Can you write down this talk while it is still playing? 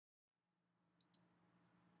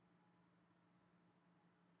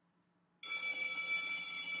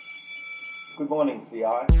Good morning, CI.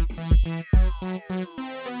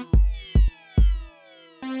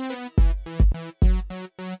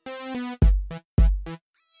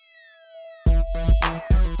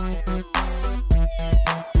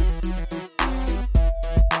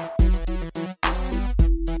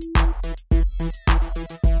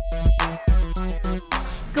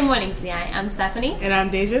 Good morning, CI. I'm Stephanie. And I'm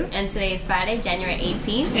Deja. And today is Friday, January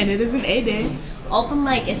 18th. And it is an A-Day. Open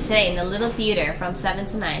mic is today in the Little Theater from 7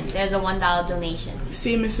 to 9. There's a $1 donation.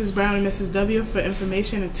 See Mrs. Brown and Mrs. W for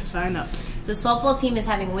information and to sign up. The softball team is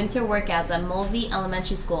having winter workouts at Mulvey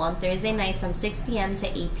Elementary School on Thursday nights from 6 p.m. to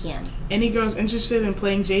 8 p.m. Any girls interested in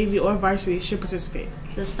playing JV or varsity should participate.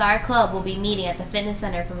 The Star Club will be meeting at the Fitness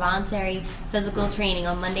Center for voluntary physical training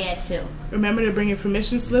on Monday at 2. Remember to bring your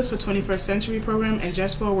permission slips for 21st Century program and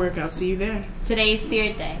dress for a workout. See you there. Today is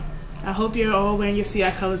Spirit Day. I hope you're all wearing your CI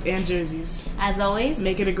colors and jerseys. As always,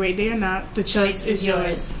 make it a great day or not, the choice is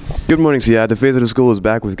yours. Good morning, CI. The face of the school is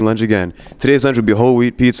back with lunch again. Today's lunch will be whole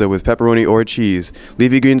wheat pizza with pepperoni or cheese,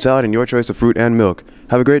 leafy green salad, and your choice of fruit and milk.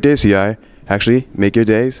 Have a great day, CI. Actually, make your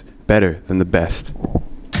days better than the best.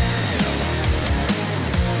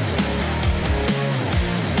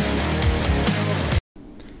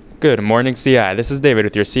 Good morning, CI. This is David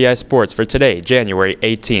with your CI Sports for today, January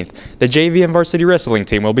 18th. The JV and varsity wrestling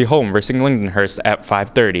team will be home versus Lindenhurst at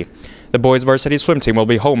 5:30. The boys varsity swim team will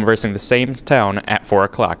be home versus the same town at 4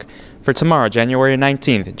 o'clock. For tomorrow, January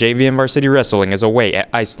 19th, JV and varsity wrestling is away at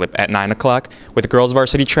Islip at 9 o'clock, with girls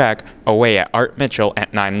varsity track away at Art Mitchell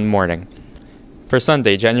at 9 in the morning. For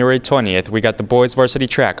Sunday, January 20th, we got the boys varsity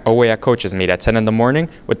track away at Coaches Meet at 10 in the morning,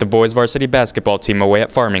 with the boys varsity basketball team away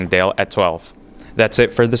at Farmingdale at 12. That's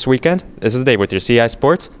it for this weekend. This is Dave with your CI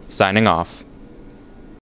Sports, signing off.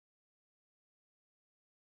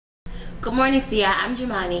 good morning, CI. I'm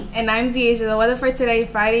Jemani. And I'm Deja. The weather for today,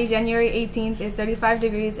 Friday, January 18th, is 35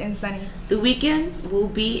 degrees and sunny. The weekend will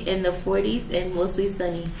be in the 40s and mostly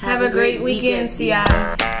sunny. Have a great weekend,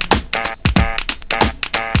 CI.